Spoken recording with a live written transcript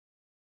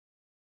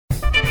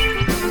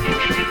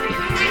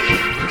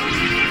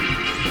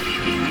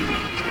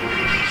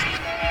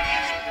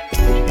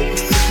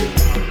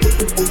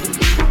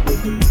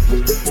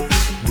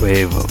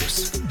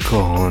huevos,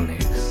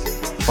 cojones,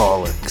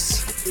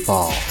 bollocks,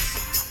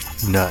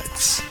 balls,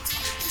 nuts,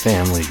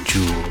 family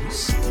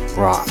jewels,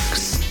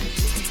 rocks,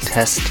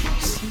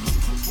 testes,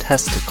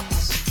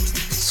 testicles,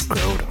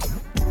 scrotum,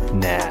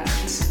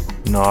 nads,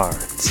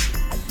 nards,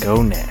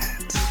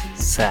 gonads,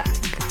 sack,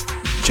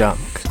 junk,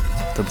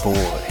 the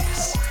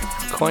boys,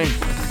 coin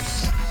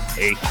purse,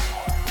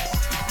 acorns,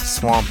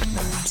 swamp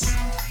nuts,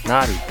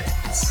 naughty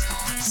pits,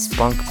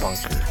 spunk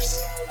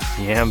bunkers,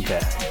 yam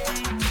bag,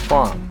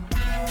 plum,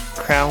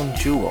 crown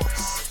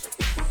jewels,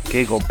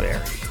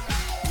 giggleberry,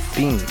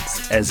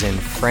 beans as in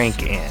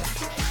Frank and,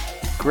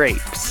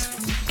 grapes,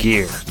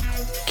 gear,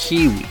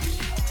 kiwi,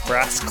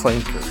 brass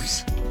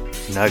clinkers,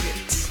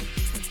 nuggets,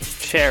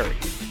 cherry,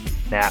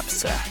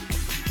 knapsack,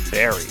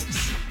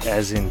 berries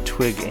as in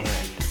twig and,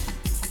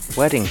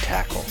 wedding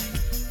tackle,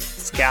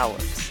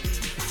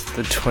 scallops,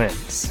 the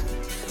twins,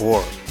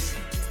 orbs,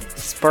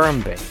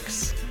 sperm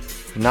banks,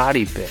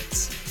 naughty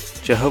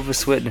bits,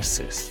 Jehovah's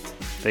Witnesses.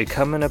 They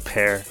come in a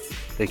pair,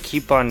 they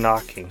keep on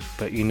knocking,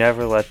 but you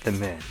never let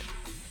them in.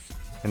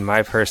 And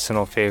my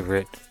personal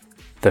favorite,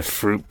 the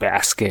fruit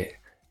basket,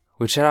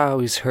 which I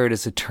always heard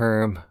as a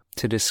term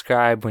to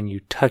describe when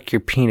you tuck your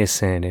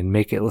penis in and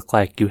make it look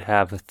like you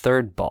have a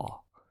third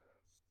ball.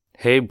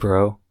 Hey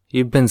bro,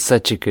 you've been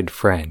such a good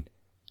friend.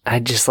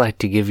 I'd just like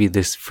to give you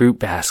this fruit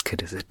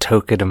basket as a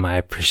token of my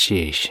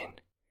appreciation.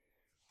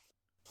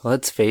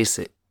 Let's face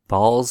it,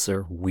 balls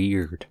are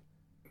weird.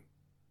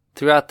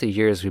 Throughout the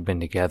years we've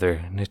been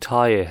together,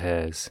 Natalia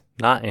has,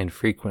 not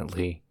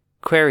infrequently,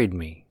 queried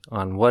me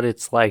on what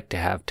it's like to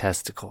have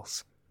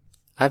testicles.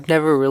 I've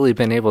never really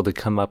been able to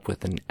come up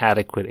with an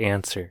adequate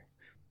answer.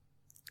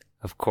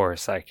 Of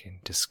course, I can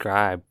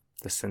describe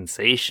the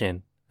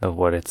sensation of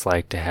what it's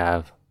like to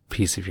have a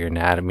piece of your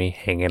anatomy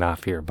hanging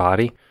off your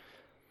body.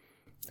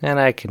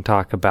 And I can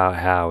talk about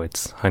how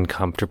it's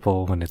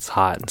uncomfortable when it's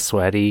hot and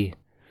sweaty.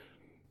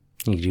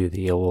 You do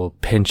the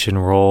old pinch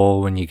and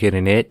roll when you get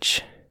an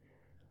itch.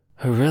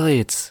 But really,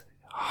 it's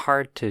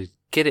hard to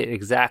get it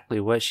exactly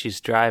what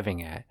she's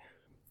driving at.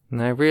 And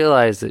I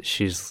realize that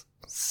she's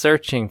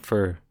searching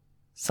for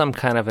some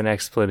kind of an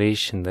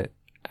explanation that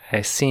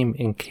I seem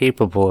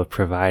incapable of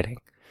providing.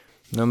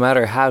 No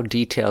matter how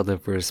detailed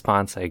of a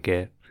response I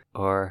get,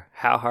 or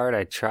how hard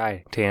I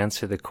try to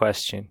answer the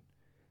question,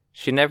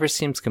 she never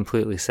seems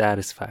completely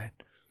satisfied.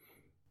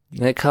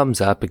 And it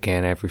comes up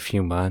again every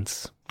few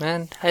months,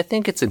 and I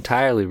think it's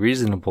entirely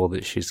reasonable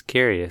that she's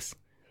curious.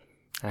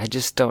 I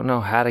just don't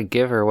know how to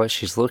give her what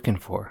she's looking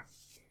for.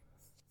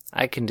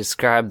 I can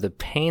describe the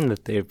pain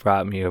that they've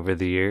brought me over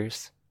the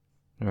years,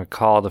 and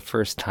recall the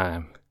first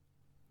time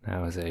I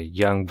was a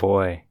young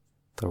boy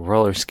at the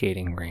roller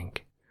skating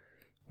rink.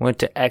 Went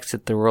to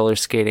exit the roller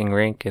skating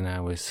rink, and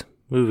I was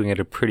moving at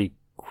a pretty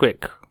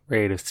quick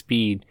rate of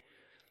speed,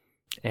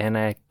 and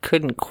I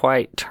couldn't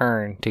quite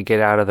turn to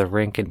get out of the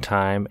rink in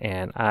time,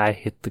 and I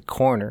hit the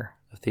corner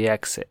of the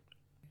exit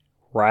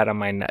right on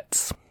my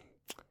nuts.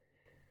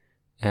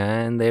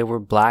 And they were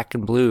black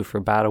and blue for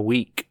about a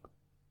week.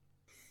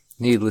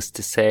 Needless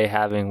to say,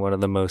 having one of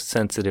the most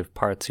sensitive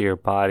parts of your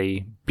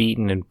body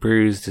beaten and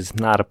bruised is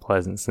not a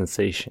pleasant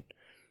sensation.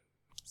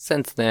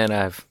 Since then,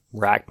 I've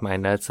racked my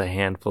nuts a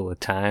handful of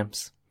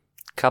times.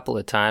 A couple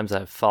of times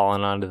I've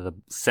fallen onto the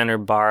center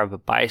bar of a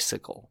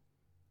bicycle.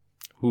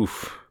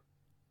 Oof.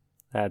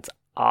 That's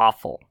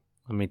awful,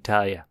 let me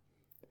tell you.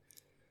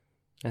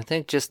 I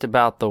think just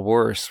about the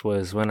worst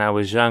was when I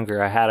was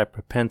younger, I had a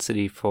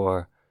propensity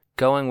for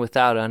going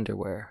without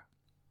underwear.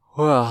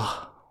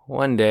 Well,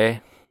 one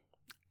day,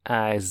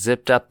 I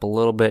zipped up a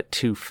little bit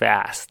too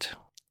fast.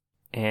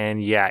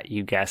 And yeah,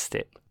 you guessed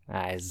it.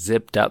 I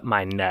zipped up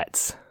my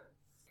nuts.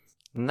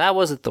 And that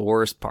wasn't the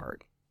worst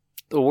part.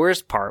 The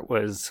worst part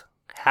was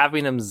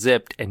having them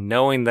zipped and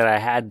knowing that I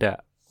had to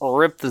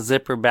rip the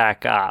zipper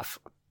back off.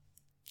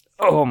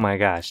 Oh my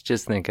gosh,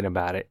 just thinking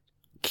about it.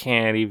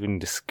 Can't even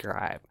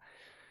describe.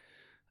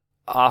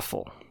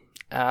 Awful.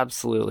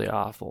 Absolutely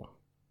awful.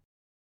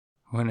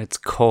 When it's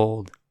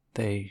cold,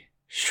 they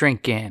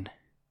shrink in,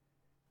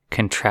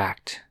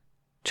 contract,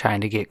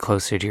 trying to get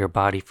closer to your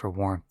body for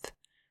warmth.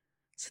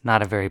 It's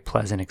not a very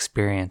pleasant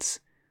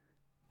experience.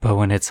 But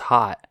when it's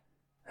hot,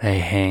 they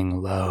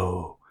hang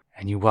low,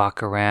 and you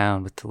walk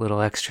around with a little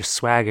extra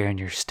swagger in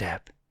your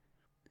step.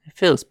 It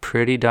feels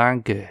pretty darn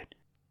good.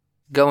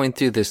 Going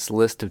through this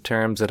list of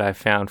terms that I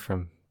found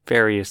from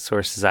various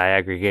sources I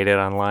aggregated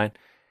online,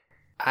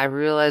 I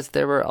realized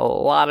there were a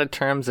lot of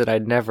terms that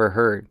I'd never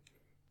heard.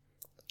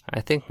 I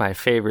think my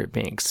favorite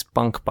being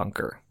spunk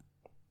bunker.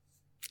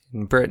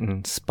 In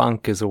Britain,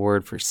 spunk is a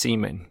word for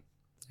semen.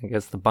 I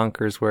guess the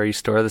bunker is where you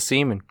store the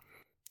semen.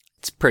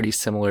 It's pretty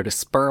similar to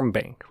sperm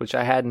bank, which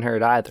I hadn't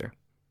heard either.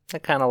 I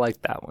kind of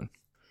like that one.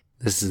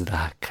 This is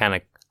the kind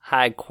of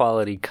high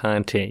quality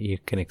content you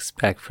can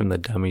expect from the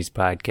Dummies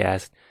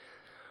podcast.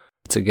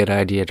 It's a good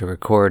idea to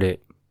record at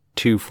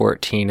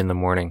 2:14 in the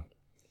morning.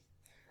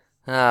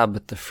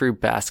 But the fruit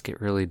basket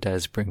really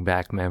does bring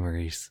back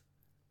memories.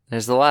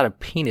 There's a lot of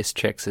penis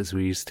tricks, as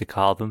we used to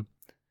call them.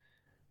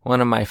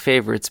 One of my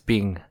favorites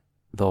being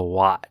the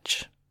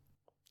watch.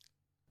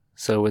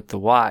 So with the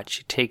watch,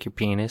 you take your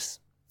penis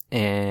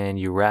and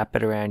you wrap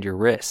it around your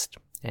wrist.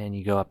 And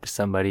you go up to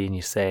somebody and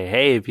you say,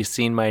 "Hey, have you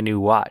seen my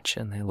new watch?"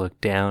 And they look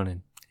down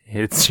and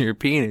it's your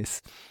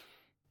penis.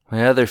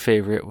 My other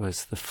favorite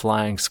was the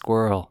flying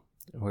squirrel,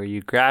 where you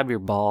grab your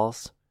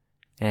balls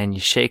and you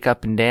shake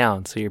up and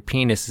down so your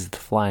penis is the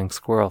flying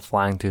squirrel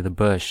flying through the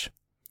bush.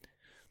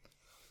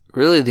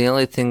 Really, the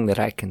only thing that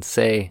I can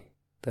say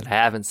that I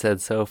haven't said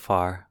so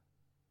far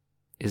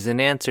is in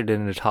answer to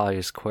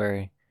Natalia's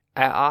query.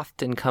 I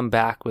often come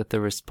back with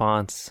the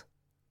response,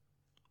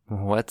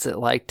 "What's it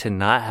like to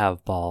not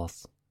have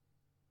balls?"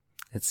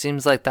 It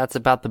seems like that's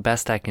about the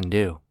best I can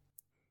do.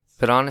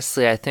 But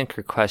honestly, I think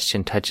her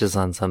question touches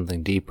on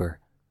something deeper.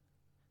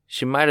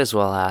 She might as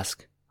well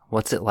ask,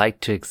 what's it like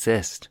to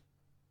exist?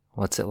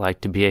 What's it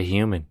like to be a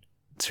human?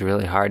 It's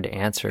really hard to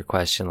answer a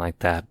question like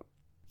that.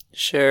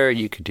 Sure,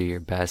 you could do your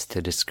best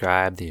to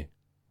describe the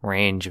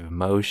range of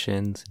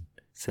emotions and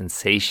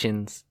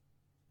sensations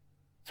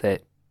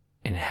that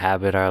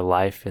inhabit our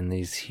life in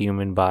these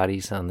human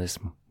bodies on this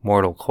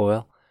mortal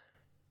coil.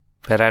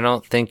 But I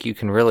don't think you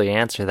can really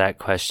answer that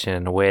question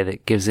in a way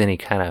that gives any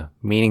kind of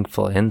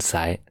meaningful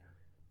insight.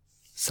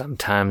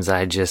 Sometimes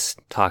I just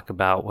talk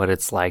about what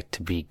it's like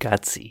to be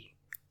gutsy.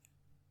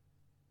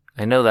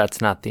 I know that's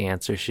not the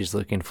answer she's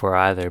looking for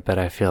either, but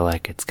I feel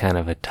like it's kind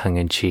of a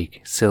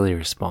tongue-in-cheek, silly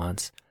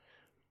response.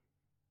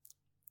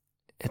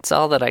 It's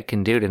all that I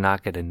can do to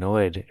not get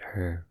annoyed at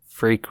her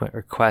frequent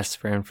requests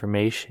for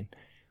information.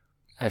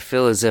 I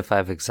feel as if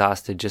I've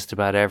exhausted just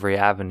about every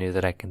avenue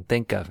that I can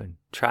think of in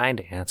trying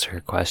to answer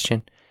her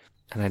question,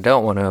 and I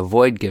don't want to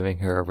avoid giving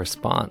her a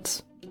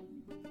response.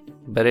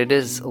 But it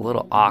is a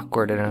little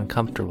awkward and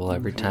uncomfortable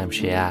every time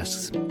she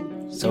asks.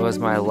 So as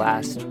my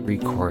last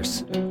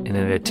recourse in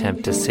an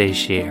attempt to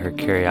satiate her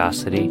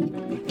curiosity,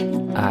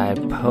 I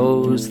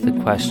pose the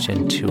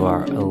question to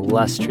our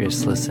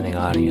illustrious listening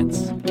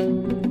audience.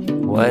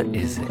 What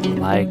is it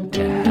like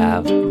to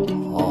have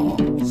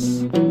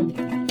balls?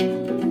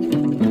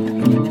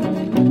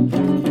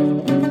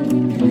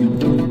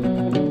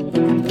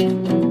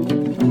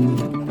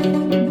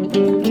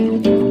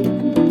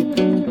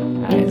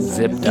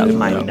 Zipped up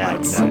my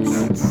nuts.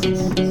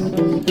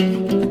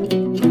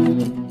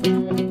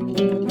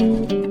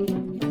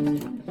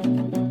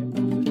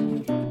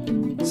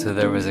 So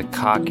there was a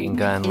caulking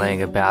gun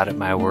laying about at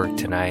my work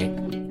tonight,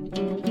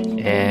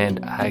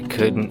 and I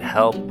couldn't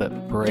help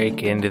but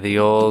break into the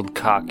old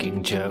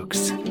caulking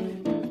jokes.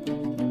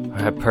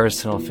 My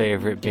personal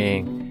favorite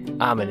being,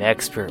 I'm an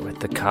expert with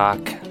the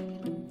caulk.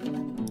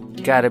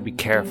 Gotta be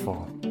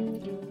careful.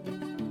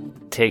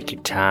 Take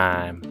your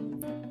time.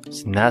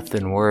 There's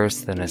nothing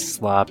worse than a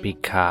sloppy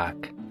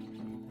cock.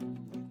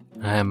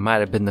 I might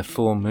have been the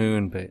full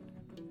moon, but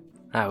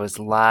I was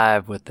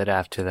live with it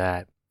after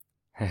that.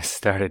 I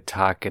started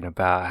talking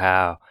about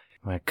how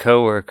my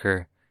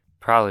coworker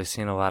probably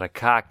seen a lot of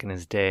cock in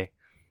his day.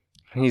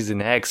 He's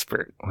an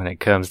expert when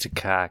it comes to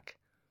cock.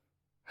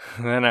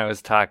 Then I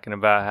was talking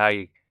about how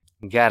you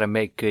gotta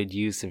make good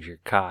use of your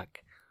cock.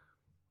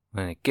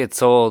 When it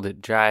gets old,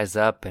 it dries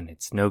up and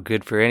it's no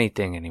good for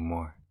anything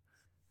anymore.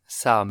 I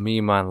saw a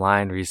meme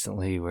online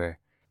recently where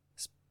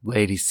this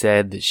lady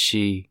said that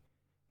she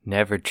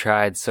never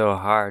tried so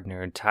hard in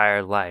her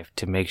entire life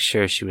to make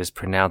sure she was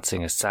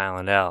pronouncing a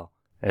silent L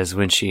as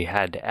when she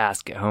had to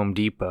ask at Home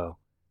Depot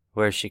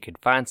where she could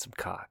find some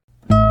cock.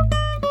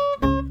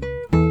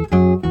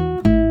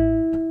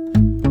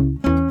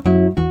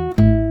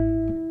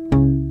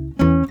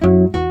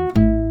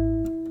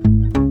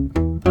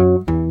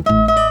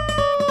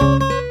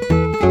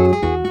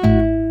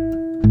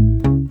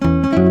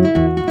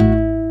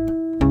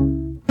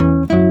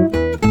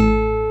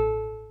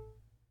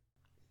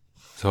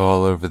 So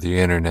all over the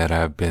internet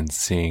I've been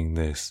seeing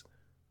this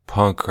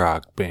punk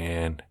rock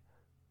band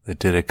that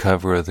did a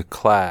cover of The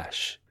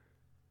Clash.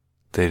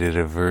 They did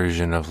a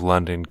version of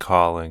London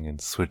Calling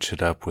and switched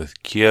it up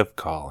with Kiev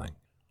Calling.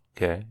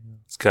 Okay,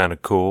 it's kind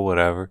of cool,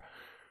 whatever.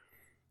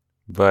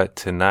 But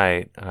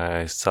tonight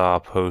I saw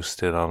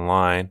posted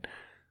online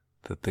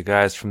that the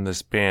guys from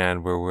this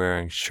band were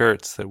wearing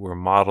shirts that were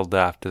modeled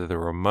after the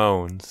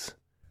Ramones.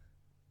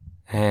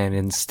 And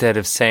instead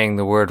of saying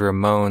the word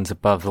Ramones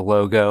above the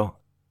logo,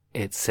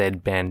 it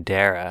said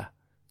Bandera,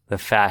 the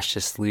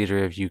fascist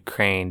leader of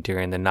Ukraine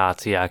during the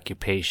Nazi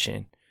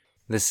occupation.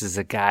 This is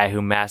a guy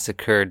who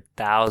massacred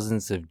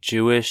thousands of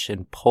Jewish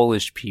and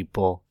Polish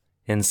people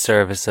in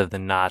service of the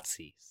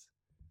Nazis.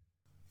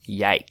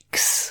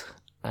 Yikes.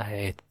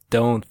 I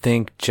don't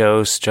think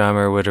Joe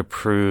Strummer would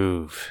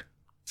approve.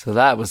 So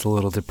that was a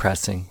little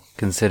depressing,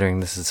 considering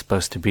this is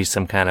supposed to be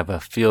some kind of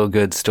a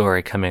feel-good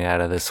story coming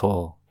out of this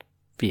whole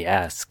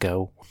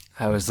fiasco.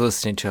 I was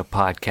listening to a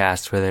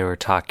podcast where they were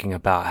talking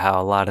about how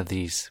a lot of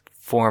these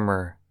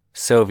former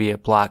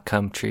Soviet bloc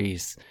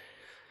countries,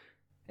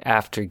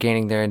 after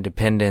gaining their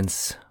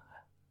independence,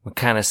 were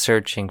kind of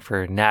searching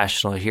for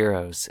national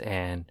heroes,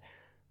 and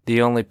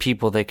the only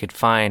people they could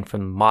find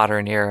from the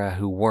modern era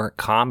who weren't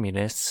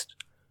communists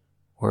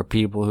were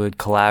people who had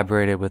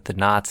collaborated with the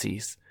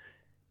Nazis.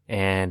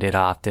 and it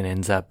often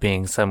ends up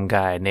being some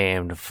guy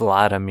named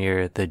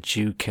Vladimir the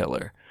Jew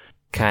Killer.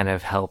 Kind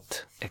of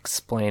helped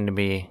explain to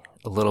me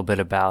a little bit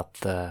about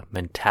the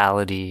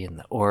mentality and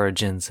the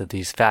origins of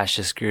these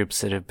fascist groups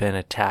that have been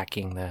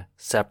attacking the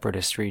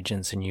separatist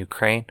regions in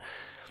Ukraine.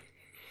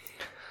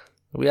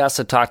 We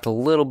also talked a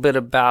little bit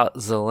about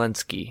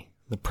Zelensky,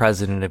 the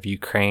president of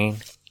Ukraine,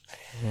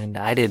 and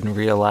I didn't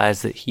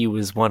realize that he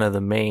was one of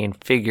the main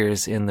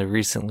figures in the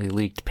recently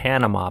leaked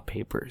Panama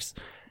Papers.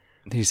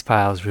 These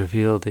files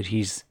revealed that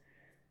he's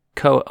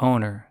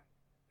co-owner,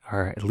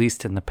 or at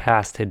least in the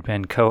past had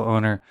been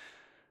co-owner,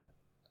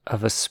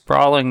 of a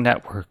sprawling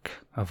network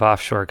of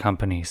offshore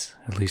companies,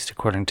 at least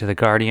according to The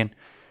Guardian.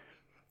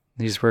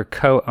 These were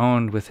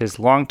co-owned with his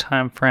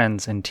longtime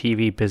friends and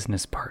TV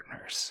business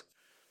partners,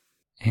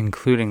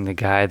 including the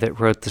guy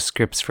that wrote the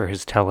scripts for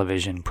his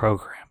television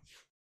program.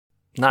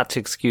 Not to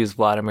excuse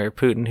Vladimir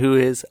Putin, who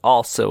is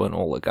also an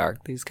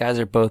oligarch. These guys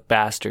are both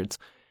bastards.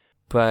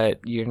 But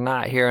you're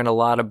not hearing a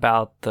lot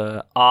about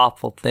the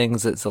awful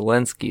things that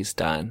Zelensky's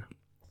done.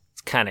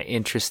 It's kind of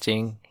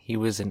interesting. He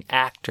was an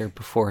actor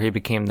before he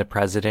became the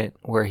president,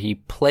 where he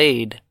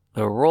played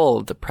the role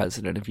of the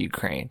president of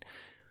Ukraine.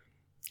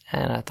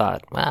 And I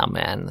thought, wow,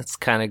 man, this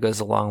kind of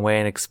goes a long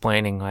way in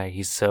explaining why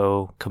he's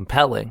so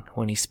compelling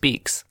when he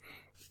speaks.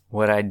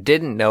 What I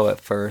didn't know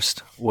at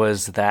first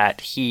was that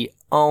he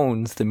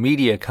owns the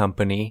media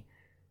company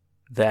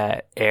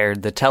that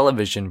aired the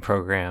television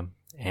program,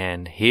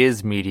 and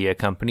his media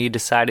company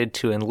decided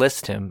to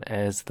enlist him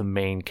as the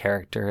main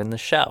character in the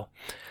show.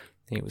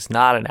 He was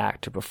not an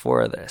actor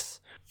before this.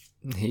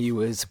 He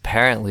was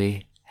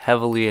apparently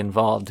heavily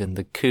involved in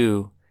the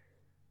coup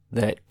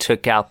that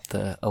took out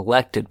the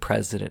elected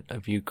president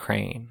of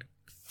Ukraine.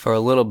 For a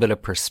little bit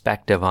of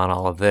perspective on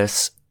all of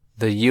this,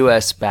 the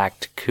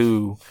US-backed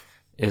coup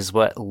is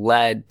what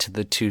led to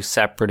the two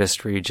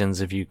separatist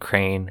regions of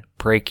Ukraine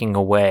breaking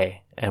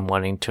away and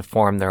wanting to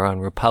form their own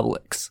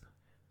republics.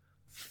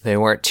 They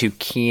weren't too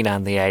keen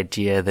on the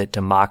idea that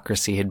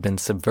democracy had been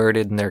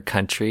subverted in their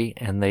country,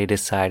 and they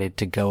decided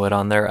to go it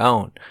on their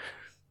own,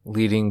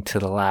 leading to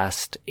the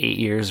last 8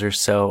 years or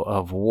so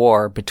of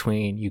war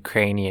between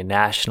Ukrainian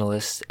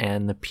nationalists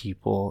and the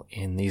people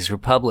in these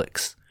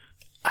republics.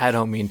 I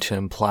don't mean to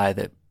imply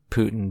that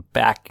Putin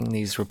backing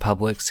these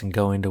republics and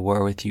going to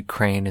war with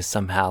Ukraine is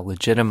somehow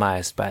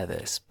legitimized by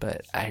this,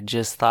 but I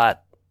just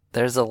thought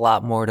there's a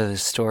lot more to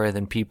this story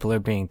than people are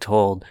being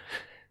told.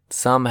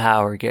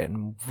 Somehow we're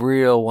getting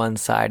real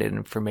one-sided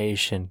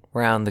information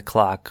round the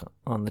clock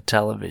on the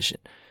television.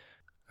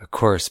 Of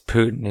course,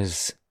 Putin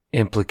is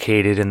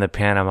implicated in the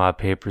Panama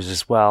Papers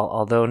as well,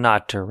 although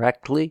not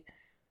directly,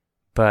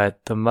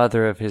 but the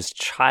mother of his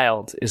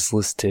child is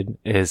listed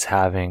as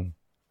having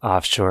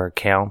offshore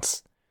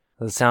accounts.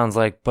 It sounds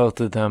like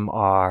both of them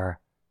are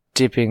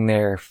dipping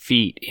their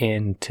feet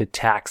into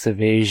tax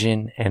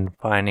evasion and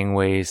finding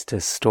ways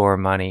to store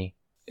money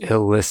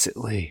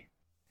illicitly.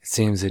 It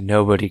seems that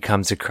nobody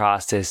comes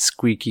across as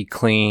squeaky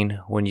clean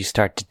when you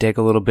start to dig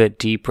a little bit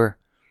deeper.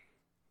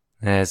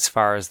 As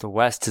far as the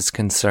West is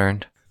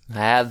concerned, I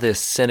have this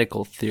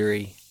cynical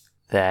theory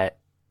that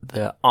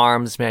the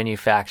arms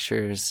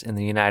manufacturers in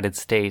the United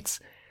States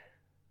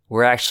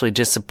were actually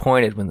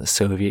disappointed when the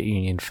Soviet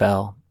Union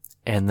fell,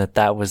 and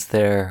that was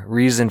their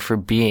reason for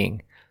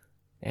being.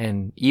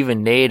 And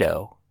even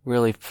NATO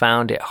really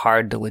found it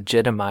hard to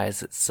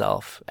legitimize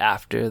itself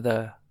after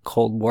the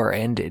Cold War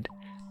ended.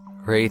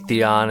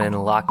 Raytheon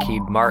and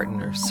Lockheed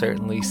Martin are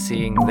certainly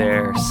seeing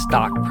their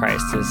stock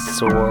prices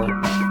soar.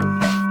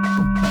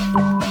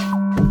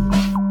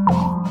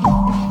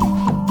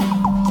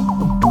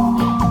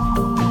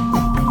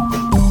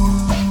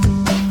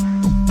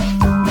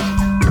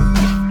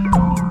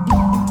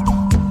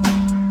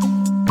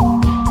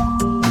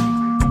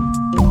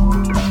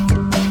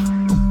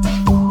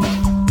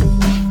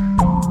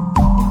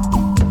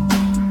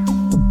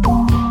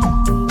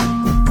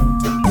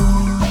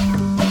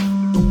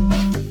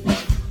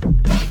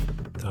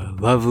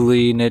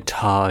 Lovely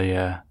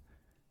Natalia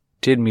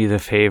did me the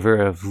favor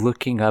of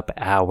looking up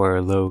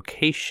our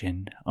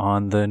location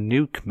on the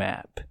nuke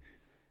map.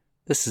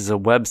 This is a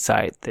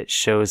website that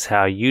shows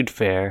how you'd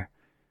fare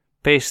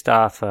based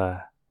off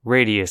a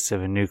radius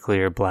of a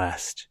nuclear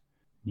blast.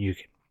 You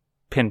can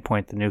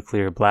pinpoint the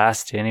nuclear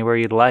blast to anywhere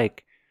you'd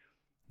like.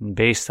 And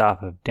based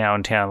off of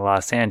downtown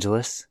Los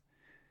Angeles,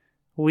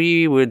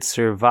 we would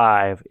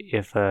survive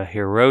if a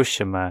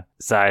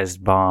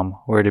Hiroshima-sized bomb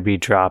were to be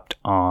dropped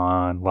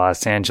on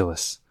Los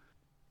Angeles.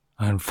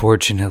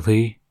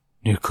 Unfortunately,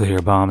 nuclear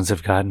bombs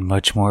have gotten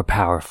much more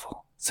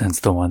powerful since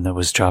the one that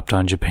was dropped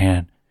on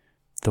Japan.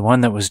 The one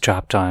that was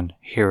dropped on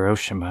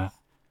Hiroshima,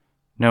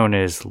 known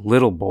as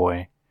Little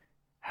Boy,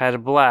 had a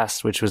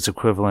blast which was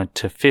equivalent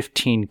to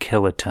 15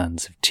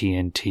 kilotons of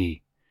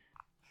TNT.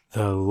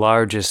 The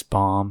largest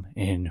bomb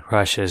in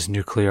Russia's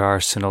nuclear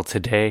arsenal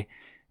today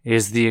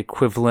is the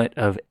equivalent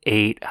of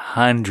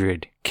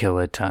 800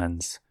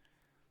 kilotons.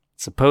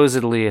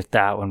 Supposedly, if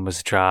that one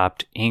was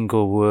dropped,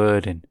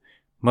 Inglewood and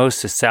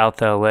most of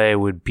South LA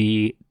would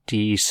be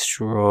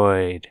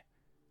destroyed.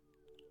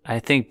 I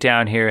think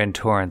down here in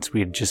Torrance,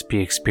 we'd just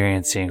be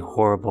experiencing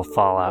horrible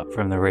fallout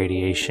from the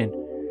radiation.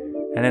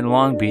 And in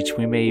Long Beach,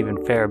 we may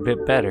even fare a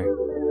bit better.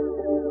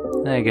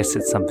 I guess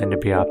it's something to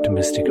be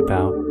optimistic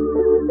about.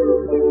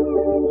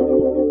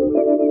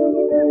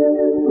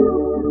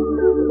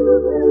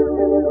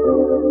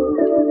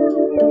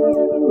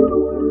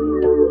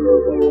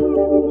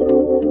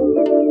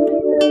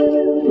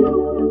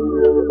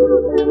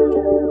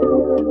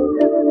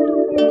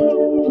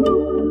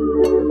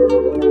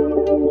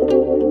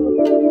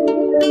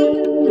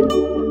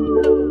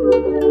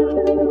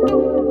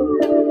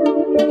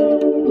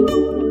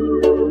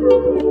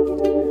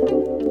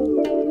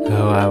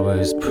 I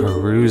was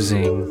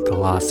perusing the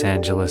Los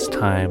Angeles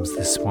Times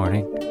this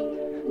morning,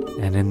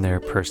 and in their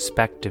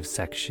perspective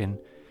section,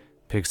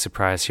 big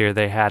surprise here,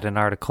 they had an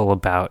article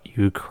about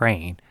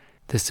Ukraine.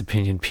 This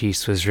opinion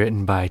piece was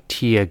written by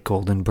Tia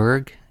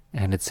Goldenberg,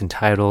 and it's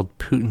entitled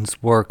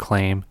Putin's War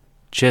Claim,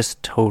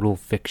 Just Total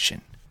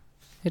Fiction.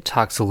 It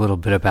talks a little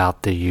bit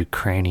about the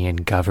Ukrainian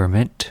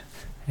government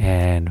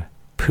and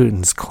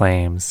Putin's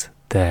claims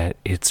that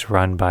it's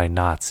run by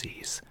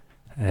Nazis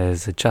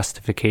as a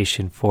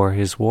justification for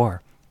his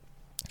war.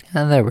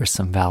 And there were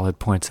some valid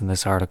points in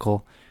this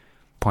article,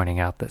 pointing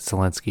out that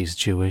Zelensky is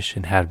Jewish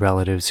and had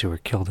relatives who were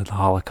killed in the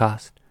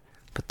Holocaust.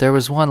 But there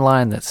was one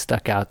line that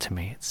stuck out to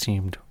me. It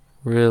seemed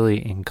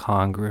really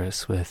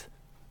incongruous with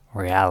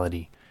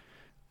reality.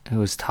 It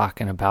was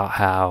talking about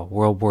how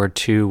World War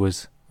II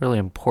was really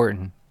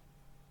important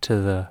to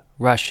the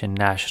Russian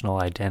national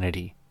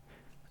identity.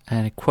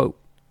 And I quote,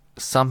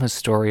 "Some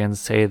historians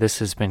say this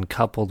has been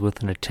coupled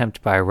with an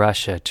attempt by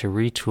Russia to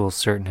retool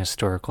certain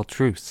historical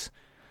truths.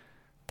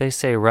 They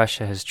say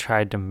Russia has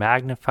tried to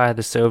magnify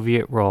the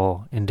Soviet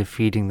role in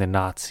defeating the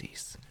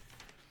Nazis.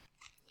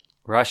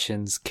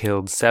 Russians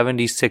killed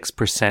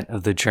 76%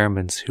 of the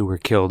Germans who were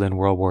killed in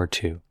World War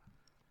II.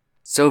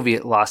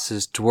 Soviet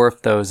losses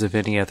dwarf those of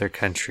any other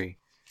country,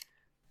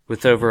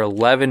 with over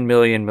 11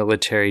 million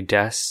military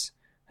deaths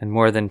and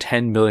more than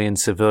 10 million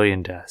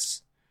civilian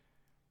deaths,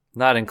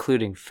 not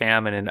including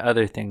famine and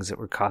other things that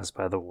were caused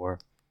by the war.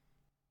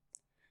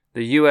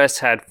 The U.S.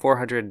 had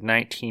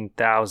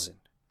 419,000,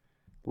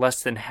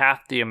 less than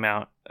half the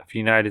amount of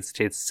United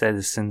States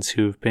citizens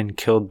who have been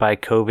killed by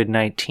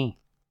COVID-19.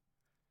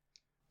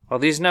 While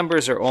these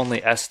numbers are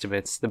only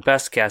estimates, the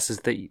best guess is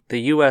that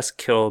the U.S.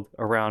 killed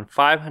around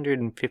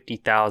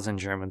 550,000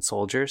 German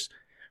soldiers,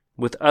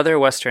 with other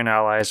Western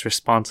allies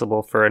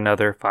responsible for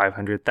another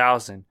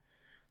 500,000.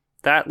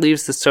 That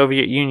leaves the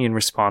Soviet Union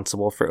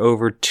responsible for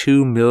over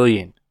 2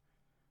 million,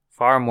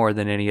 far more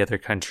than any other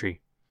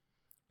country.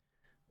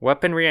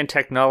 Weaponry and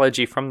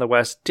technology from the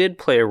West did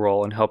play a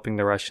role in helping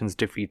the Russians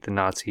defeat the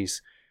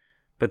Nazis,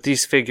 but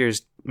these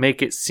figures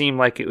make it seem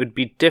like it would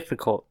be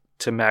difficult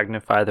to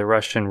magnify the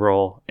Russian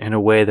role in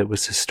a way that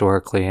was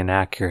historically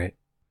inaccurate.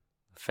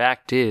 The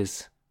fact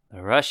is,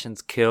 the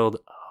Russians killed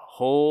a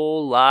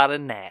whole lot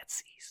of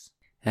Nazis,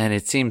 and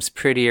it seems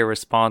pretty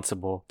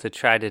irresponsible to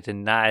try to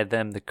deny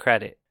them the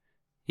credit,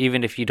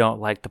 even if you don't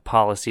like the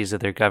policies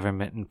of their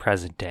government in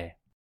present day.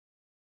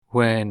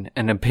 When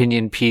an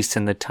opinion piece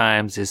in the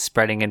Times is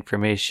spreading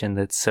information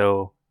that's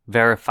so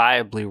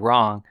verifiably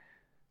wrong,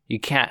 you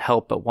can't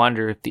help but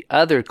wonder if the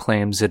other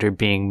claims that are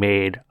being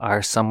made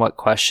are somewhat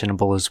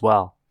questionable as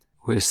well.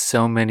 With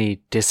so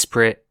many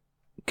disparate,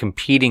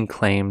 competing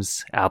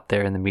claims out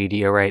there in the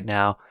media right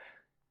now,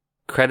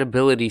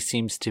 credibility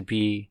seems to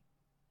be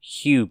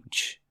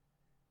huge.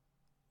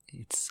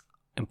 It's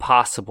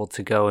impossible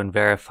to go and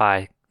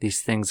verify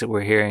these things that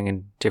we're hearing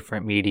in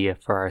different media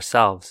for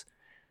ourselves.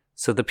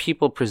 So the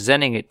people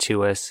presenting it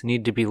to us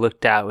need to be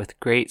looked at with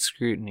great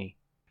scrutiny.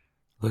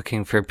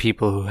 Looking for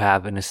people who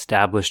have an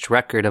established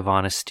record of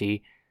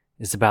honesty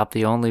is about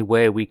the only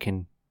way we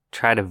can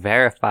try to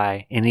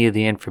verify any of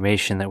the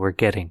information that we're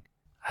getting.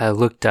 I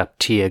looked up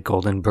Tia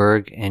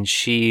Goldenberg, and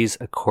she's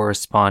a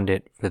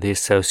correspondent for the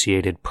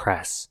Associated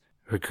Press.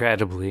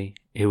 Regrettably,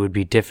 it would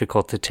be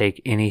difficult to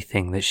take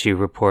anything that she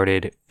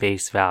reported at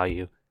face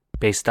value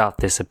based off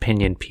this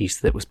opinion piece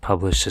that was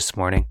published this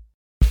morning.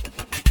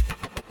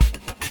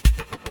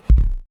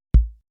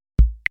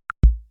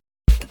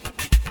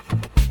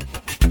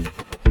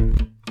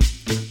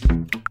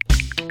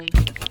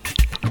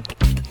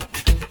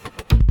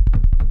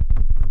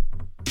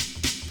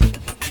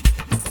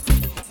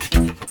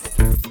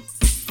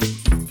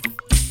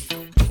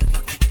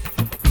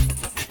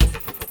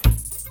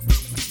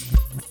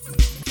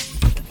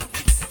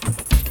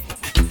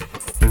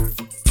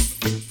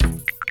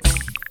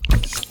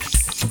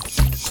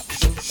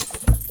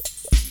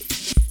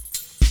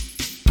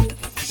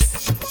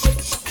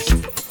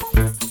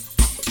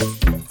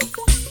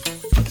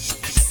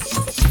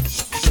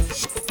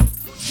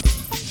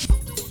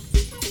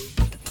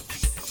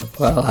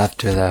 Well,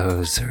 after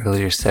those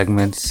earlier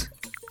segments,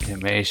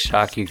 it may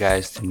shock you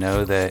guys to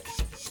know that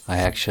I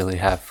actually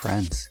have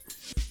friends.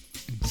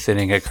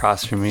 Sitting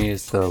across from me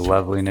is the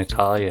lovely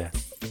Natalia.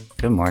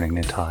 Good morning,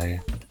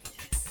 Natalia.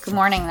 Good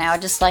morning. Now,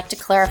 I'd just like to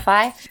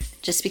clarify,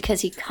 just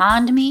because he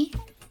conned me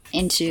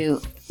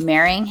into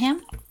marrying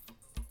him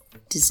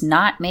does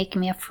not make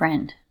me a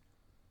friend.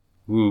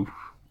 Ooh,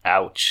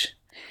 ouch.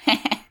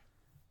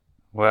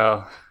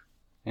 Well,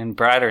 in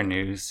brighter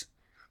news,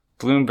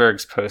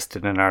 Bloomberg's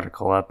posted an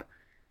article up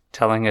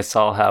telling us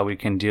all how we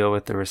can deal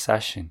with the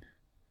recession.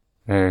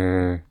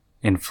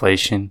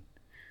 Inflation.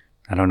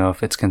 I don't know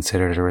if it's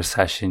considered a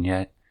recession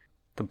yet.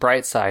 The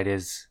bright side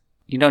is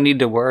you don't need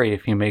to worry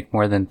if you make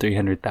more than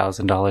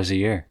 $300,000 a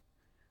year.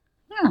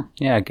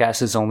 Yeah,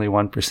 gas is only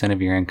 1%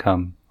 of your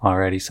income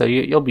already, so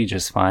you'll be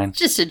just fine.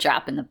 Just a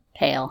drop in the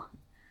pail.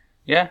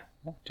 Yeah,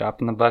 drop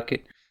in the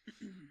bucket.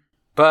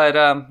 But,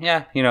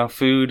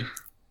 food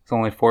is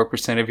only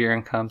 4% of your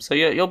income, so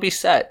you'll be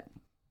set.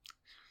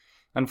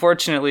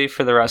 Unfortunately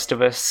for the rest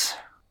of us,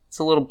 it's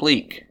a little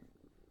bleak.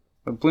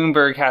 But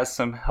Bloomberg has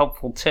some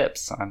helpful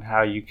tips on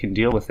how you can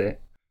deal with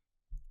it.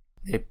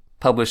 They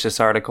published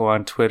this article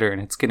on Twitter,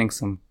 and it's getting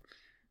some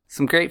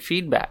great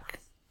feedback,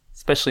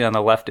 especially on the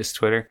leftist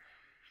Twitter.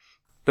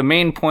 The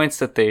main points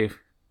that they've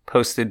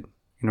posted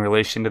in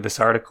relation to this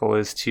article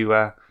is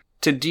to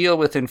deal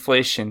with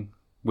inflation,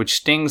 which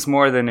stings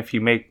more than if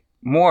you make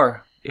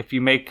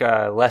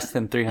less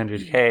than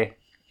 $300K,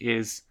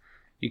 is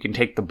you can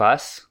take the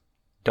bus,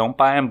 don't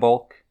buy in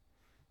bulk,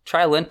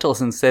 try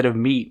lentils instead of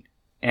meat,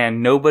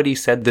 and nobody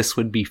said this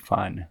would be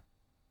fun.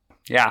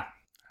 Yeah,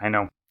 I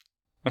know.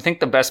 I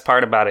think the best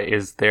part about it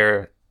is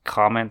their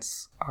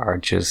comments are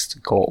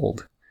just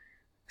gold.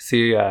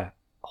 See a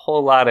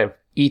whole lot of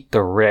eat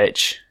the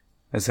rich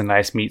as a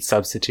nice meat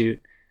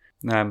substitute.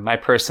 My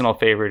personal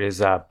favorite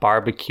is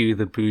barbecue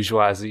the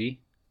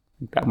bourgeoisie.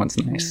 That one's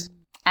nice.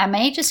 I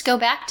may just go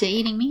back to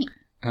eating meat.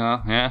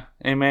 Oh, yeah.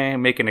 I may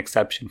make an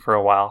exception for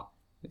a while.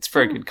 It's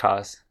for a good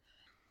cause.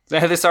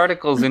 This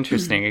article is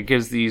interesting. It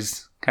gives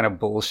these kind of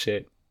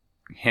bullshit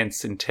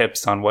hints and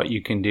tips on what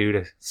you can do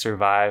to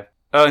survive.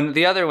 Oh, and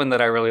the other one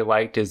that I really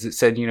liked is it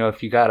said,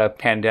 if you got a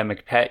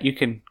pandemic pet, you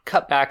can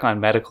cut back on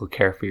medical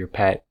care for your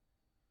pet.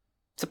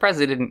 I'm surprised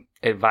they didn't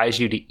advise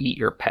you to eat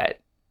your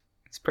pet.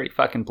 It's pretty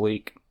fucking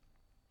bleak.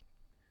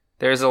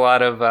 There's a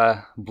lot of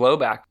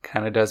blowback,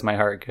 kind of does my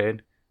heart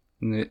good.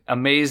 And it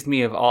amazed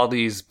me of all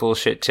these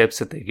bullshit tips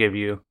that they give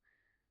you.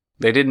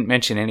 They didn't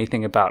mention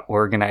anything about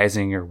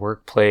organizing your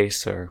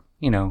workplace or,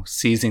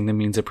 seizing the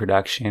means of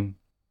production.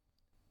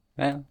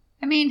 Well,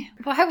 I mean,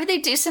 why would they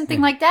do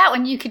something like that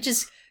when you could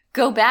just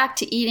go back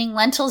to eating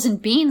lentils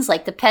and beans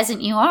like the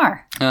peasant you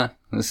are?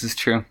 This is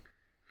true.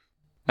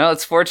 Well,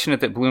 it's fortunate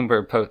that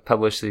Bloomberg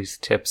published these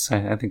tips.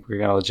 I think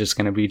we're all just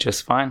going to be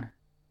just fine.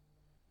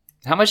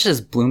 How much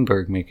does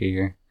Bloomberg make a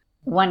year?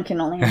 One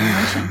can only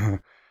imagine.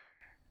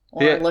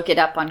 Or look it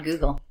up on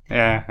Google.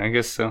 Yeah, I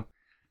guess so.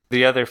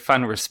 The other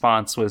fun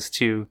response was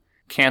to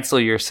cancel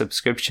your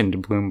subscription to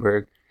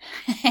Bloomberg.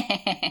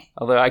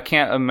 Although I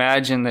can't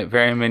imagine that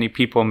very many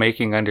people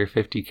making under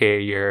 $50K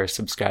a year are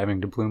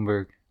subscribing to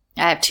Bloomberg.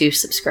 I have 2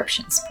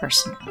 subscriptions,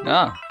 personally.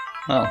 Oh,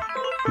 well,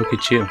 look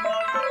at you.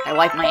 I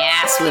wipe my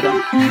ass with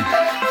them.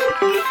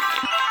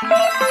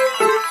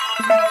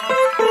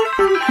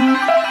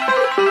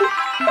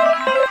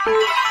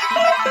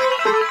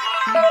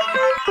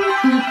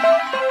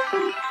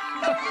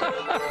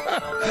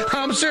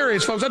 I'm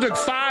serious, folks. I took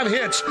 5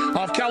 hits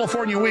off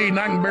California weed and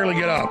I can barely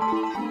get up.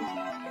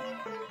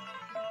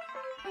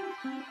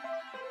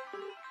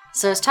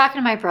 So I was talking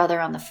to my brother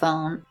on the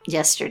phone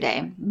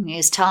yesterday. He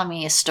was telling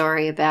me a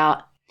story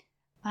about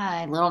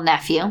my little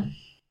nephew.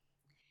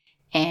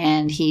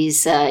 And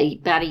he's about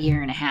 1.5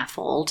 years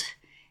old.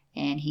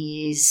 And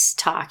he's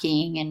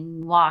talking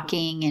and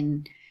walking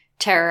and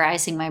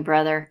terrorizing my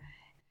brother.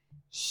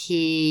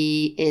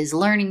 He is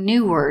learning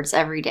new words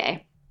every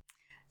day.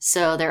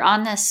 So they're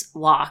on this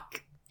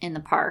walk in the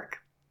park.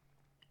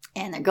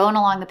 And they're going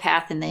along the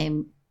path and they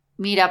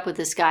meet up with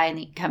this guy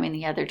coming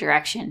the other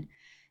direction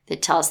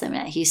that tells them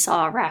that he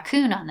saw a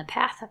raccoon on the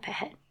path up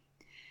ahead.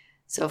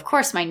 So of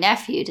course my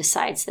nephew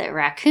decides that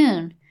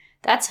raccoon,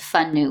 that's a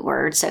fun new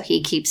word. So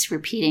he keeps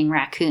repeating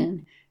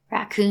raccoon,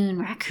 raccoon,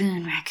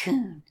 raccoon,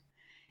 raccoon.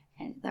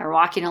 And they're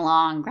walking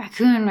along,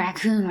 raccoon,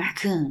 raccoon,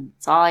 raccoon.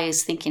 It's all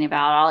he's thinking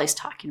about, all he's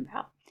talking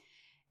about.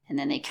 And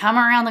then they come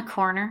around the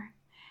corner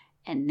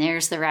and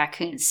there's the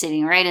raccoon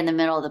sitting right in the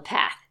middle of the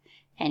path.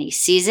 And he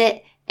sees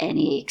it and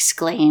he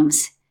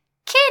exclaims,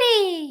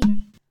 "Kitty!"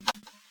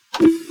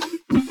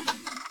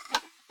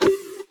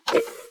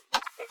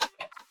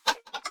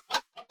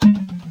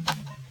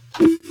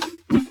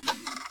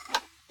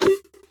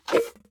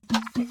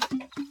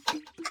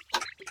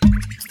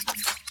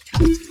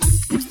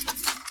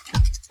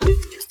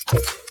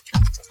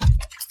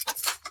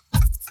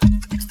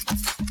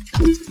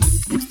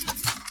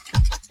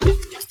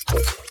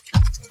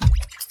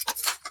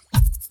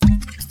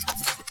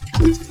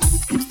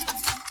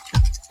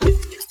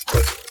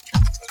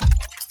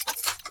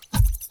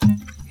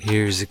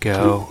 Years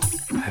ago,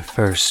 I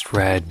first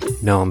read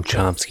Noam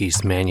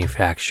Chomsky's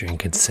Manufacturing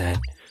Consent.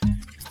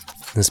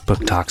 This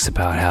book talks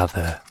about how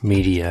the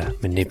media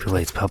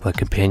manipulates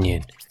public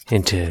opinion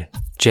into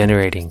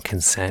generating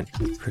consent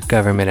for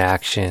government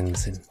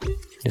actions and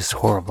just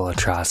horrible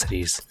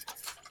atrocities,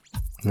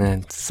 and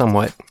then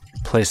somewhat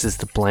places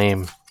the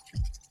blame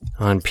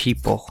on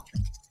people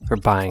for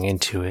buying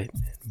into it,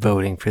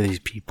 voting for these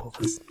people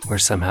were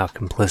somehow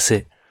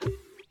complicit.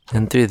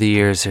 And through the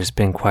years, there's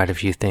been quite a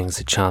few things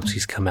that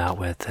Chomsky's come out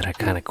with that I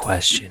kind of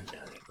question.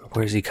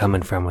 Where's he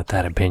coming from with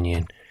that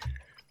opinion?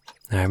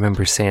 And I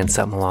remember saying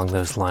something along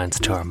those lines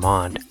to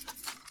Armand,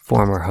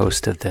 former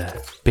host of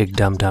the Big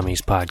Dumb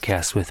Dummies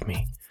podcast with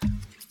me.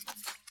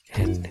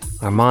 And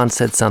Armand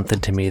said something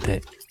to me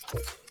that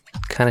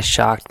kind of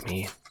shocked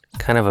me,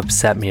 kind of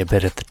upset me a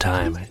bit at the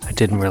time. I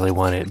didn't really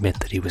want to admit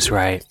that he was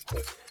right.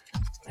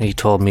 He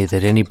told me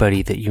that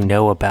anybody that you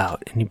know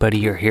about, anybody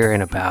you're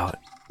hearing about,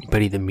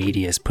 anybody the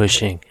media is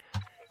pushing,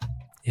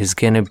 is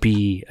going to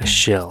be a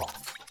shill.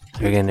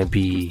 They're going to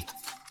be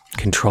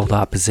controlled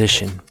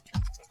opposition.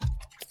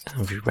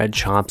 If you read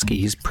Chomsky,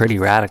 he's pretty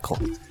radical.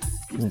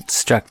 It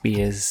struck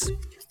me as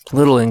a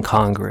little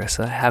incongruous.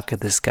 How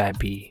could this guy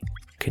be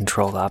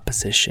controlled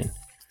opposition?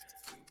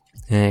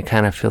 And I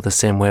kind of feel the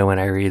same way when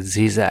I read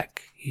Zizek.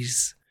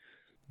 He's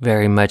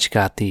very much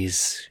got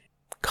these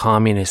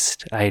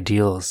communist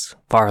ideals,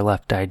 far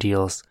left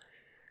ideals.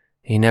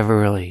 He never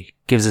really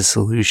gives a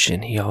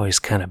solution. He always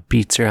kind of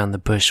beats around the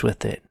bush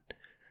with it.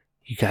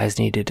 You guys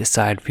need to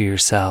decide for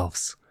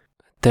yourselves.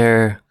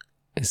 There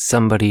is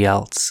somebody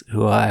else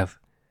who I've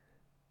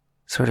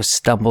sort of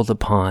stumbled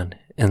upon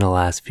in the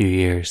last few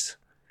years.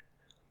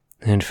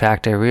 In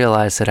fact, I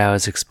realized that I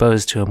was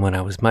exposed to him when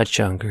I was much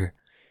younger.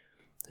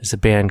 There's a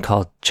band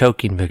called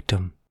Choking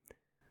Victim.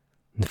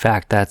 In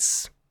fact,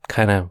 that's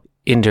kind of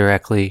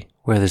indirectly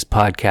where this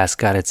podcast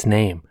got its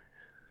name.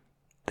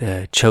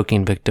 The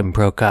Choking Victim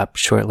broke up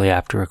shortly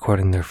after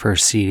recording their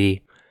first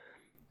CD,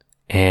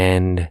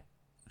 and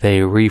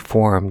they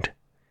reformed.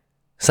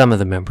 Some of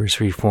the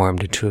members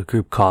reformed into a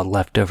group called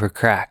Leftover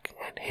Crack,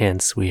 and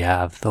hence we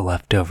have the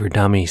Leftover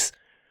Dummies.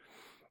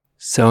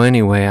 So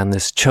anyway, on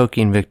this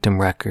Choking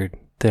Victim record,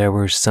 there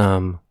were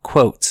some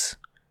quotes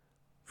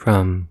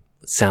from,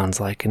 sounds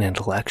like an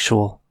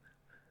intellectual.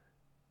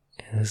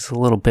 It was a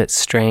little bit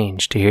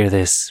strange to hear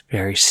this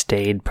very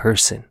staid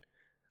person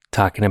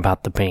talking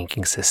about the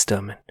banking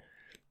system, and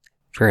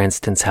for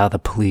instance, how the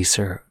police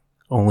are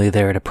only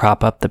there to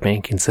prop up the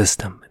banking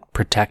system and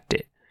protect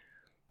it,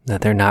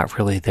 that they're not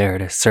really there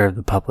to serve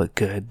the public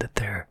good, that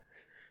their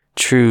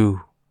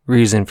true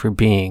reason for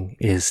being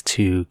is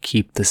to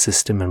keep the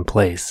system in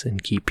place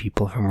and keep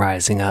people from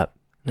rising up.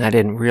 And I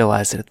didn't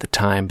realize it at the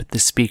time, but the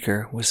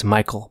speaker was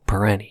Michael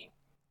Parenti.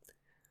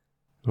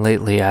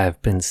 Lately,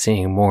 I've been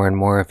seeing more and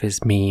more of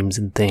his memes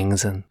and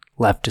things in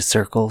leftist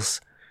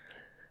circles,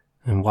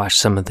 and watched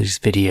some of these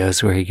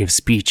videos where he gives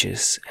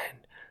speeches. And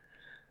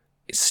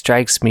it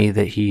strikes me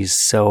that he's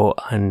so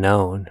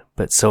unknown,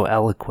 but so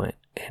eloquent,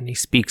 and he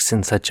speaks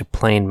in such a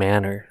plain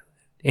manner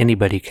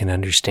anybody can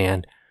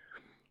understand.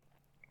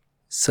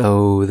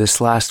 So this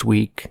last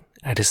week,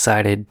 I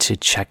decided to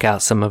check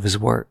out some of his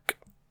work.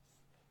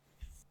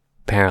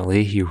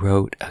 Apparently, he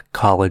wrote a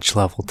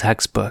college-level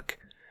textbook.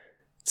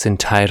 It's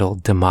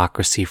entitled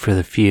Democracy for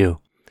the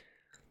Few,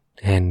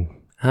 and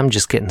I'm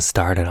just getting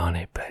started on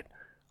it, but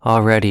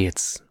already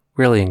it's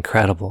really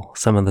incredible,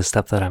 some of the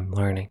stuff that I'm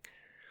learning.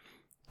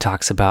 It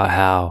talks about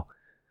how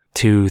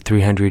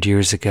 200-300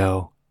 years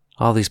ago,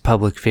 all these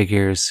public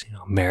figures,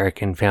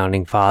 American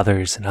founding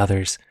fathers and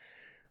others,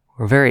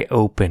 were very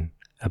open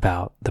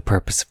about the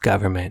purpose of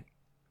government,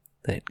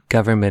 that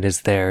government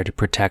is there to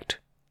protect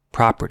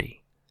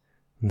property.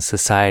 In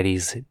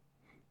societies that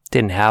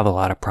didn't have a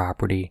lot of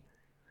property,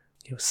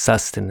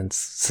 sustenance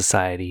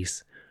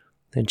societies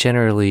that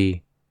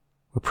generally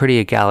were pretty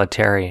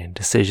egalitarian.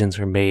 Decisions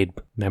were made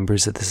by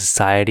members of the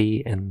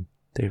society, and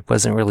there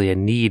wasn't really a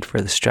need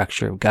for the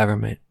structure of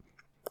government.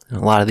 And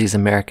a lot of these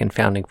American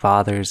founding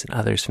fathers and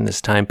others from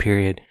this time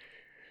period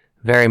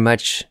very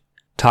much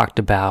talked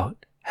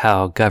about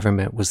how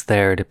government was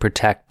there to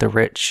protect the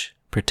rich,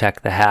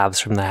 protect the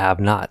haves from the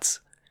have-nots.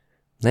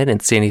 They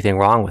didn't see anything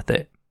wrong with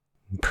it.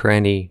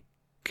 Parenti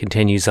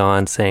continues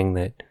on saying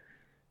that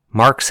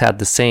Marx had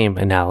the same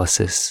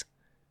analysis,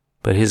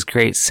 but his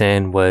great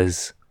sin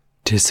was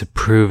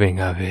disapproving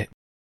of it.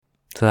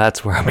 So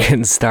that's where I'm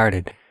getting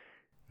started.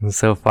 And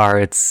so far,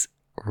 it's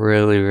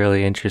really,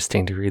 really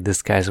interesting to read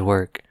this guy's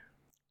work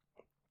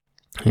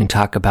and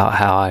talk about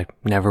how I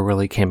never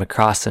really came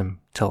across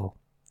him till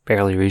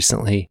fairly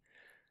recently.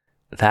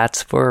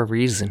 That's for a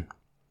reason.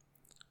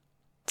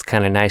 It's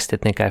kind of nice to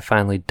think I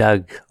finally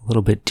dug a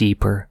little bit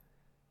deeper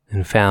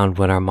and found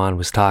what Armand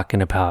was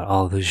talking about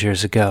all those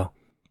years ago.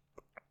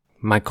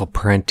 Michael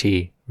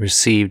Parenti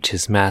received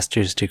his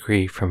master's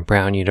degree from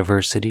Brown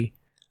University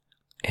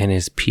and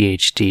his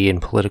PhD in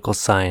political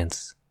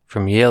science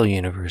from Yale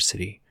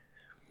University.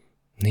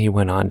 He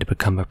went on to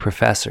become a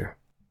professor.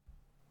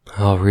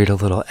 I'll read a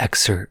little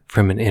excerpt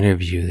from an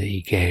interview that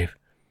he gave.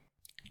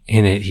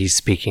 In it, he's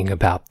speaking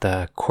about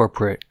the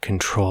corporate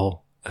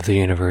control of the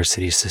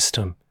university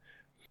system.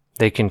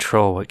 They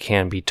control what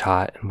can be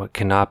taught and what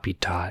cannot be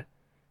taught.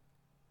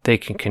 They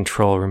can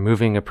control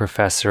removing a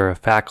professor or a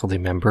faculty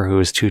member who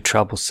is too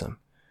troublesome,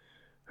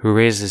 who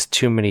raises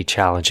too many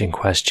challenging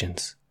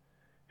questions,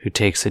 who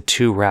takes a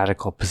too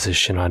radical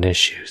position on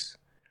issues.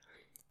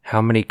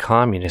 How many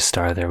communists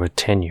are there with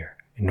tenure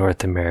in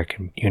North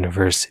American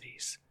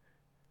universities?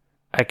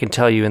 I can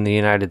tell you in the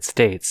United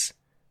States,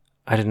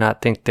 I do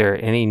not think there are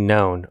any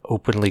known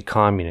openly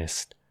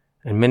communist,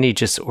 and many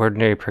just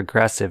ordinary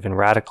progressive and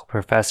radical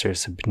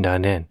professors have been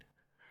done in.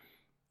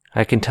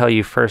 I can tell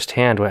you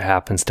firsthand what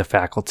happens to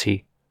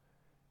faculty.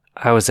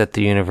 I was at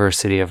the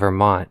University of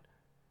Vermont.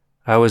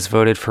 I was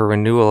voted for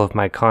renewal of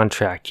my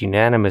contract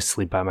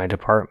unanimously by my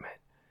department,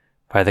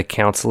 by the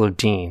Council of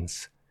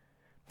Deans,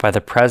 by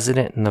the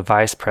President and the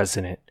Vice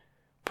President,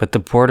 but the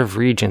Board of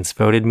Regents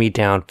voted me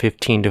down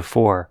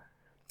 15-4,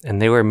 and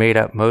they were made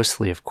up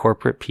mostly of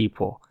corporate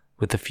people,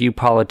 with a few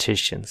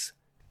politicians,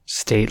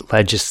 state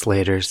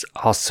legislators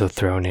also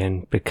thrown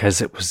in because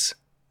it was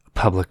a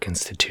public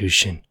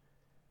institution.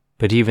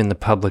 But even the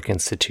public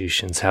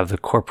institutions have the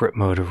corporate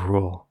mode of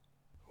rule.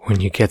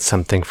 When you get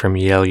something from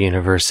Yale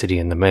University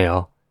in the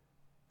mail,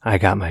 I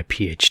got my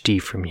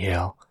PhD from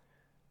Yale,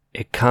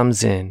 it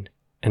comes in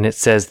and it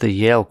says the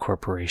Yale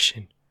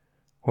Corporation.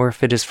 Or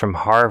if it is from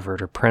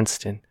Harvard or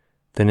Princeton,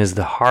 then is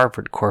the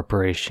Harvard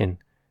Corporation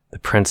the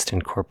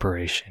Princeton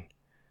Corporation.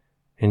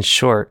 In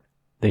short,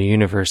 the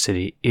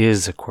university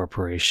is a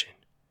corporation.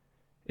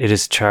 It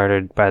is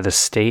chartered by the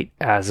state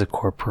as a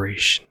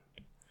corporation.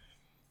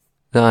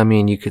 Though, I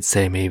mean, you could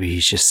say maybe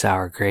he's just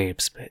sour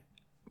grapes, but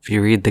if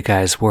you read the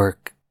guy's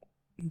work,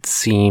 it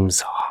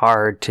seems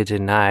hard to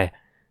deny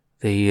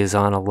that he is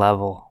on a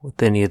level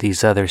with any of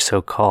these other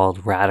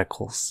so-called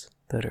radicals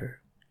that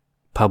are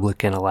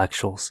public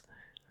intellectuals.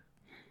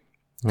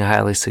 I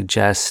highly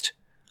suggest,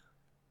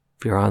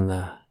 if you're on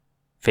the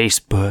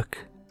Facebook,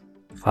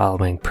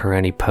 following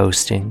Perenni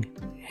Posting,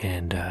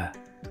 and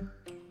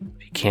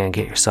if you can,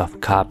 get yourself a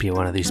copy of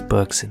one of these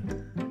books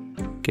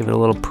and give it a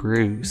little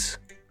peruse.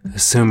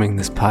 Assuming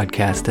this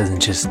podcast doesn't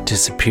just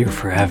disappear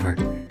forever,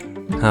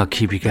 I'll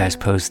keep you guys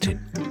posted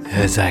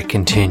as I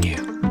continue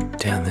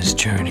down this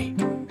journey.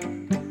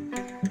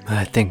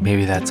 I think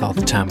maybe that's all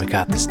the time we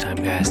got this time,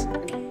 guys.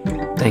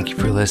 Thank you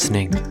for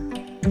listening,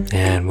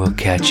 and we'll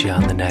catch you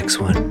on the next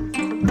one.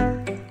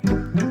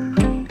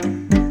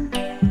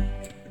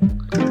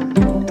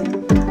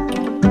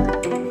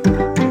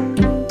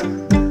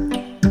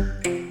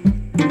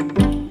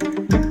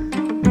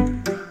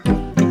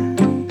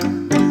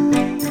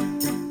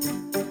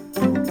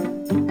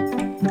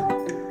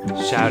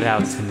 Shout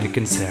outs to Nick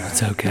and Sarah.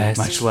 What's up, guys?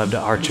 Much love to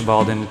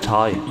Archibald and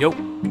Natalia. Yo.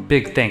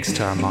 Big thanks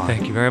to our mom.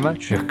 Thank you very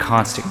much. Your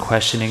constant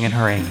questioning and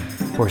haranguing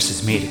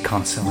forces me to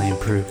constantly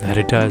improve. That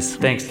it does.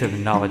 Thanks to the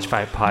Knowledge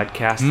Fight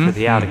podcast for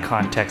the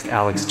out-of-context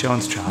Alex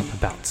Jones drop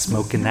about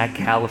smoking that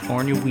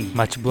California weed.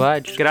 Much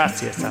obliged.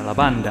 Gracias a la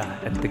banda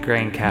at the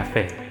Grain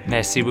Cafe.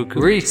 Merci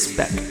beaucoup.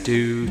 Respect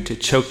due to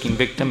choking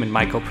victim and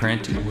Michael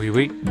Parenti. Oui,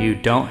 oui. You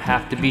don't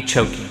have to be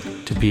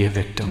choking to be a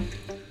victim.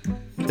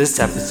 This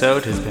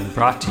episode has been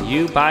brought to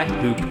you by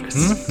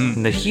Hoopers.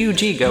 And the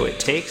huge ego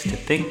it takes to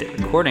think that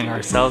recording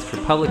ourselves for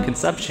public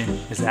consumption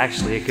is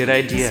actually a good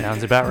idea.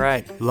 Sounds about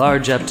right.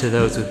 Large up to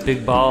those with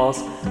big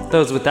balls,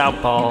 those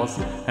without balls,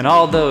 and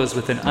all those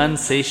with an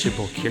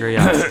unsatiable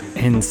curiosity.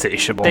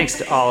 Insatiable. Thanks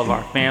to all of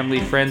our family,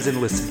 friends,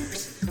 and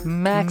listeners.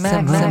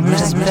 Maximum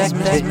respect.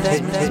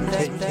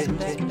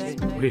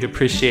 We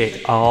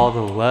appreciate all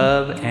the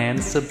love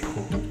and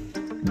support.